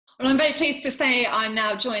Well, I'm very pleased to say I'm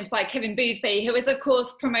now joined by Kevin Boothby, who is, of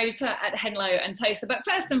course, promoter at Henlow and Toaster, but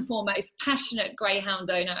first and foremost, passionate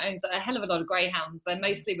greyhound owner, owns a hell of a lot of greyhounds,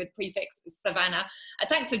 mostly with prefix Savana.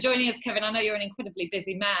 Thanks for joining us, Kevin. I know you're an incredibly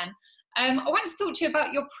busy man. I wanted to talk to you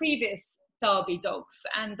about your previous Derby dogs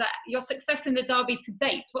and your success in the Derby to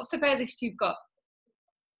date. What's the furthest you've got?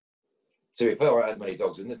 To be fair, I had many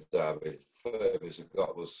dogs in the Derby. The furthest I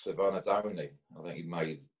got was Savana Cody. I think he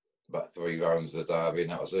made about 3 rounds of the Derby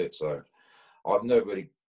and that was it. So I've never really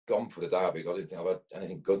gone for the Derby. I didn't think I've had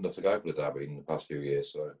anything good enough to go for the Derby in the past few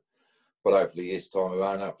years. So, but hopefully this time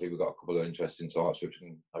around, hopefully we've got a couple of interesting types which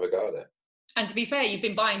can have a go there. And to be fair, you've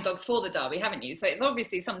been buying dogs for the Derby, haven't you? So it's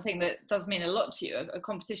obviously something that does mean a lot to you, a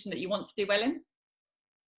competition that you want to do well in.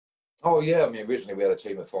 Oh yeah, I mean originally we had a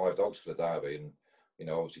team of 5 dogs for the Derby, and you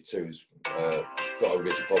know obviously 2's got a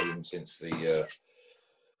bit of problem since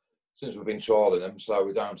we've been trialling them, so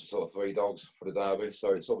we're down to sort of 3 dogs for the Derby.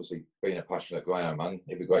 So it's obviously being a passionate greyhound man,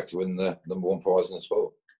 it'd be great to win the #1 prize in the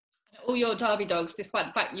sport. All your Derby dogs, despite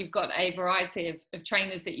the fact you've got a variety of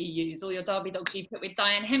trainers that you use, all your Derby dogs you put with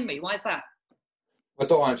Diane Henry. Why is that? Well,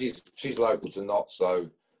 Diane, she's local to Notts, so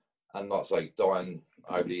and not say Diane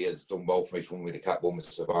over the years done well for me. She's won with the Cat, won with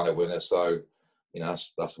the Savannah winner, so you know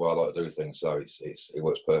that's why I like to do things. So it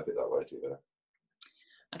works perfect that way too.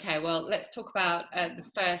 Okay, well, let's talk about the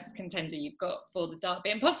first contender you've got for the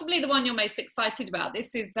Derby, and possibly the one you're most excited about.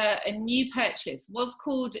 This is a new purchase. Was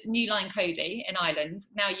called Newline Cody in Ireland.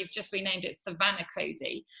 Now you've just renamed it Savana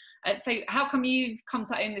Cody. So how come you've come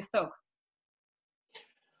to own this dog?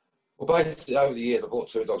 Well, basically, over the years, I bought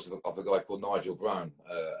 2 dogs off a guy called Nigel Brown,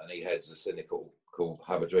 and he heads a syndicate called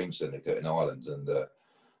Have a Dream Syndicate in Ireland. And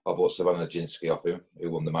I bought Savannah Jinsky off him, who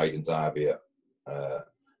won the Maiden Derby at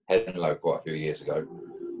Henlow quite a few years ago.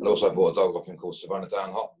 And also bought a dog off him called Savannah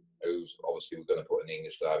Down Hot, who's obviously we're going to put in the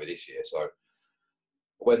English Derby this year. So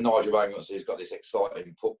when Nigel rang us, he's got this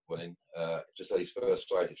exciting pup running, just had his first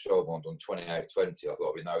race at Shelbourne, done 28.20. I thought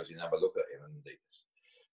I'd be nosy and have a look at him. And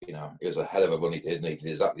you know, it was a hell of a run he did. And he did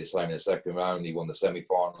exactly the same in the second round. He won the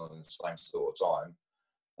semi-final in the same sort of time.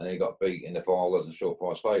 And he got beat in the final as a short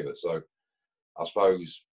price favourite. So I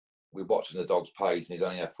suppose we're watching the dog's pace, and he's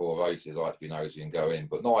only had 4 races. I had to be nosy and go in.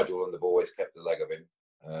 But Nigel and the boys kept the leg of him.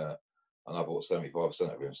 And I bought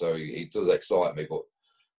 75% of him. So he does excite me.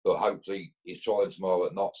 But hopefully he's trying tomorrow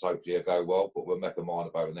at Notts. Hopefully he'll go well. But we'll make a mind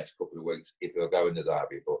up over the next couple of weeks if he'll go in the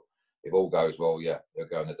Derby. But if all goes well, yeah, they'll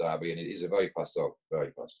go in the Derby, and it is a very fast dog, very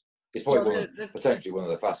fast. It's probably potentially one of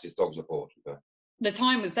the fastest dogs I've bought. The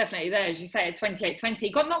time was definitely there, as you say, at 28.20. He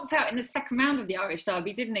got knocked out in the second round of the Irish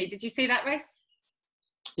Derby, didn't he? Did you see that race?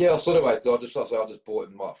 Yeah, I saw the race. I just bought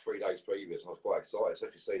him like 3 days previous, and I was quite excited,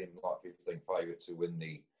 especially seeing him like 15 favourite to win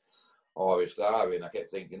the Irish Derby. And I kept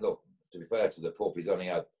thinking, look, to be fair to the pup, he's only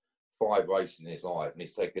had 5 races in his life, and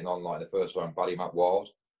he's taken on like the first round Ballymac Wild,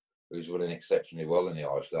 who's running exceptionally well in the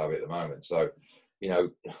Irish Derby at the moment. So, you know,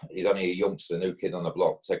 he's only a youngster, new kid on the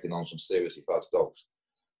block, taking on some seriously fast dogs.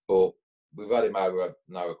 But we've had him over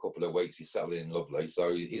now a couple of weeks. He's settling in lovely.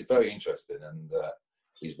 So he's very interesting, and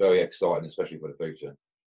he's very exciting, especially for the future.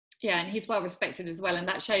 Yeah, and he's well respected as well. And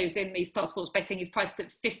that shows in the Start Sports betting. He's priced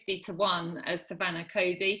at 50-1 as Savana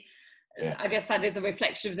Cody. Yeah. I guess that is a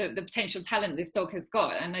reflection of the potential talent this dog has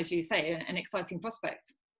got. And as you say, an exciting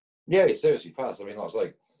prospect. Yeah, he's seriously fast. I mean, like I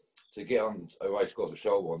say, to get on a race course at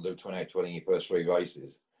Shelbourne and do 28.20 in your first 3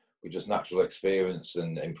 races with just natural experience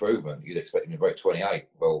and improvement, you'd expect him to break 28.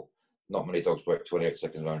 Well, not many dogs break 28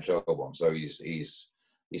 seconds around Shelbourne, so he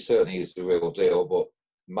certainly is the real deal. But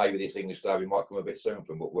maybe this English Derby might come a bit soon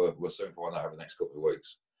for him, but we'll soon find out over the next couple of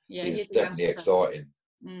weeks. Yeah, he's definitely exciting.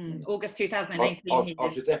 August 2018.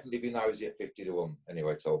 I should definitely be nosy at 50-1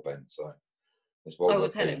 anyway, told Ben. So it's what we're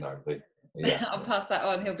feeling now. Yeah. I'll pass that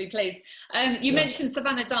on. He'll be pleased. You mentioned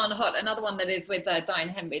Savannah Down Hot, another one that is with Diane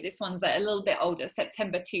Henry. This one's a little bit older,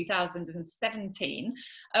 September 2017.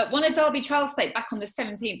 Won a Derby trial state back on the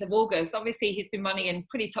 17th of August. Obviously, he's been running in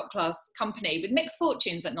pretty top-class company with mixed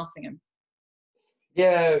fortunes at Nottingham.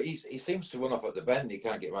 Yeah, he seems to run off at the bend. He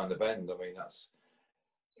can't get around the bend. I mean,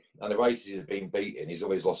 and the races he's been beaten, he's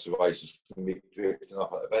always lost the races drifting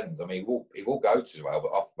off at the bend. I mean, he will go too well,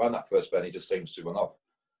 but around that first bend, he just seems to run off.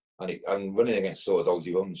 And running against sort of dogs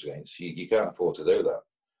he runs against, you can't afford to do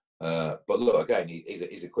that. But look, again,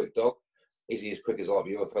 he's a quick dog. Is he as quick as like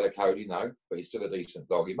your fellow Cody? No, but he's still a decent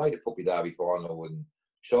dog. He made a Puppy Derby final in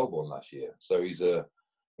Shelbourne last year, so he's a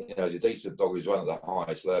decent dog who's run at the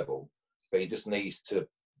highest level. But he just needs to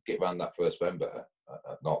get around that first bend better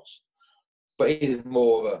at Notts. But he's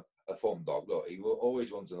more of a fun dog. Look, he will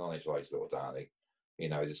always runs an honest race, little Danny. You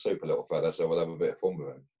know, he's a super little fella, so we'll have a bit of fun with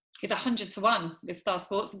him. He's 100-1 with Star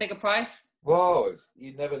Sports, a bigger price. Well,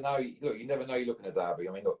 you never know. Look, you never know you're looking at Derby.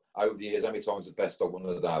 I mean, look, over the years, how many times the best dog won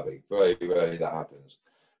the Derby? Very rarely that happens.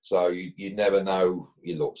 So you never know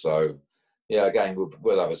you look. So, yeah, again,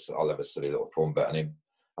 I'll have a silly little fun betting him.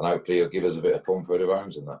 And hopefully he'll give us a bit of fun for the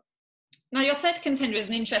rounds and that. Now, your third contender is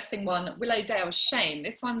an interesting one, Willowdale Shane.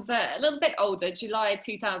 This one's a little bit older, July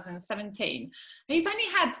 2017. He's only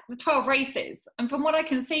had the 12 races. And from what I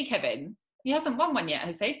can see, Kevin, he hasn't won one yet,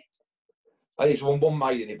 has he? He's won one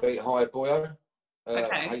maiden. He beat Hired Boyo.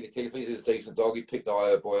 Okay. Haley Keithley is a decent dog. He picked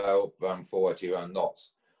Hired Boyo up around 480 around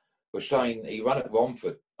knots. But Shane, he ran at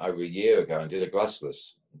Romford over a year ago and did a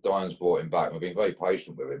glassless. Diane's brought him back. And we've been very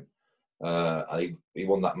patient with him. And he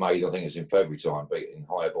won that maiden, I think it was in February time, beating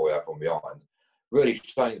Hired Boyo from behind. Really,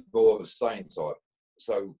 Shane's more of a staying type.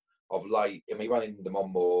 So of late, I mean, he ran in the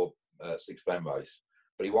Monmore 6-pen race,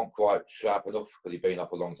 but he wasn't quite sharp enough because he'd been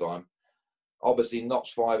up a long time. Obviously,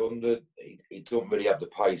 Knots 500, he doesn't really have the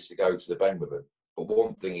pace to go to the bend with him. But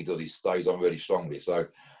one thing he does, he stays on really strongly. So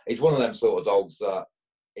he's one of them sort of dogs that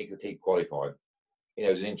he could keep qualifying. You know,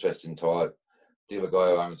 he's an interesting type. The other guy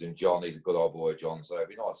who owns him, John, he's a good old boy, John. So it'd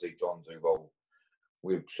be nice to see John do well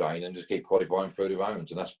with Shane and just keep qualifying through the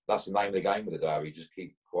rounds. And that's the name of the game with the Derby. Just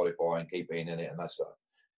keep qualifying, keep being in it, and that's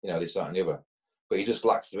this, that, and the other. But he just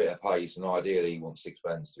lacks a bit of pace, and ideally he wants 6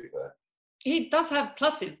 pens, to be fair. He does have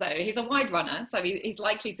pluses, though. He's a wide runner, so he's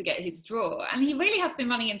likely to get his draw. And he really has been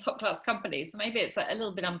running in top-class companies, so maybe it's a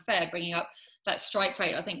little bit unfair bringing up that strike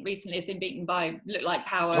rate. I think recently has been beaten by Look Like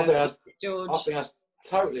Power, George. I think that's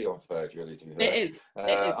totally unfair, Julie, to be fair. It is.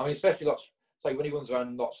 I mean, especially, like, say, when he runs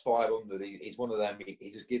around Knots 500, he's one of them, he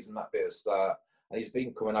just gives them that bit of start. And he's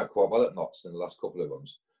been coming out quite well at Knots in the last couple of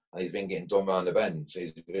runs. And he's been getting done round the bend. So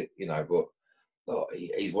he's a bit, but... Oh,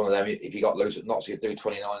 he's one of them. If he got loose at Knots, he'd do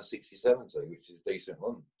 29.60-70, which is a decent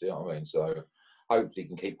run. Do you know what I mean? So hopefully he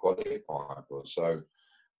can keep qualifying for us. So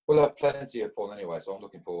we'll have plenty of fun anyway. So I'm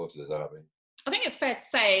looking forward to the Derby. I think it's fair to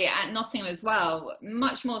say at Nottingham as well,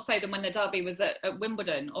 much more so than when the Derby was at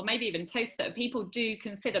Wimbledon or maybe even Toaster, people do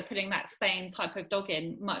consider putting that staying type of dog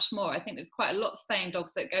in much more. I think there's quite a lot of staying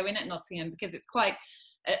dogs that go in at Nottingham because it's quite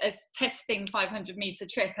a testing 500-metre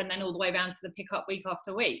trip and then all the way around to the pickup week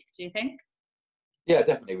after week. Do you think? Yeah,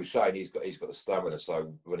 definitely. With Shane, he's got the stamina.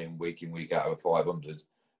 So running week in, week out of 500,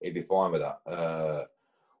 he'd be fine with that.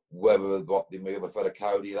 Whether the other fella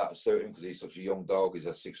Cody, that'll suit him because he's such a young dog. He's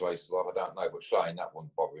had 6 races life. I don't know, but Shane, that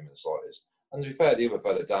wouldn't bother him in the slightest. And to be fair, the other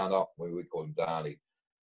fella down up, we call him Danny,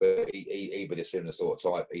 but he'd be a similar sort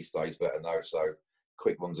of type. He stays better now, so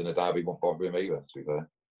quick ones in the Derby won't bother him either. To be fair.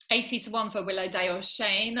 80-1 for Willowdale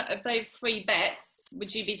Shane. Of those 3 bets,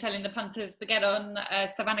 would you be telling the punters to get on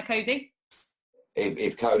Savana Cody?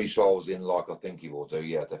 If Cody strolls in like I think he will do,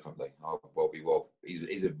 yeah, definitely.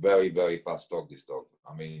 He's a very, very fast dog, this dog.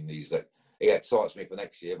 I mean, he excites me for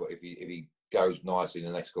next year, but if he goes nicely in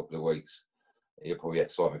the next couple of weeks, he'll probably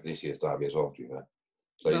excite me for this year's Derby as well, to be fair.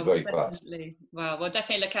 So he's very fast. Well, we'll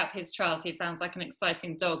definitely look out his trials. He sounds like an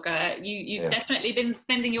exciting dog. You've definitely been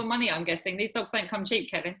spending your money, I'm guessing. These dogs don't come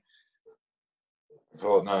cheap, Kevin.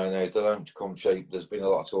 Oh, no, they don't come cheap. There's been a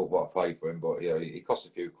lot of talk about I pay for him, but yeah, he costs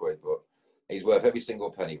a few quid, but he's worth every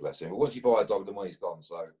single penny, bless him. But once you buy a dog, the money's gone.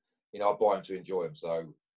 So, I buy him to enjoy him. So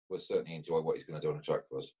we'll certainly enjoy what he's going to do on the track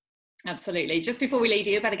for us. Absolutely. Just before we leave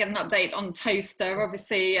you, better get an update on Toaster.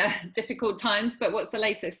 Obviously, difficult times, but what's the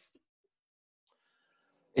latest?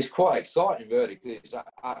 It's quite exciting, really, because it's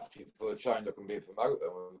actually for a chain that can be a promoter.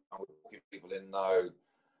 We're booking people in now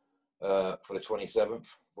for the 27th.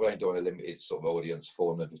 We ain't doing a limited sort of audience,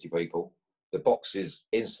 450 people. The boxes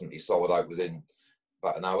instantly sold out within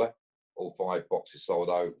about an hour. All 5 boxes sold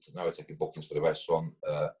out. Now we're taking bookings for the restaurant.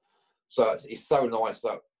 So it's so nice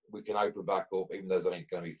that we can open back up, even though there's only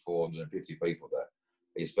going to be 450 people there.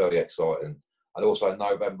 It's very exciting. And also in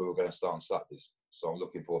November, we're going to start on Saturdays. So I'm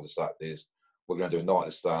looking forward to Saturdays. We're going to do a Night of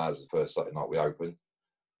the Stars the first Saturday night we open.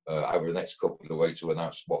 Over the next couple of weeks, we'll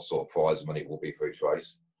announce what sort of prize money it will be for each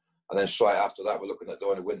race. And then straight after that, we're looking at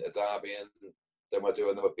doing a Winter Derby, and then we'll do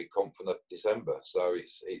another big comp for December. So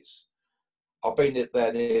it's I've been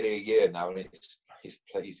there nearly a year now, and it's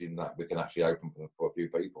pleasing that we can actually open for a few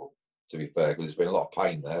people, to be fair, because there's been a lot of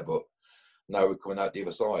pain there, but now we're coming out the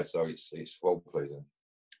other side, so it's well pleasing.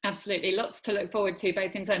 Absolutely. Lots to look forward to,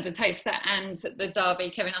 both in terms of Toaster and the Derby.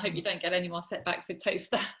 Kevin, I hope you don't get any more setbacks with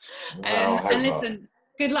Toaster. No, I hope and listen, not.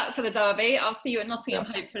 Good luck for the Derby. I'll see you at Nottingham,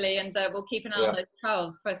 hopefully, and we'll keep an eye on those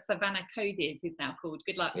trials for Savana Cody, as he's now called.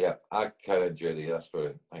 Good luck. Yeah, okay then, Julie. That's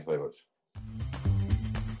brilliant. Thanks very much.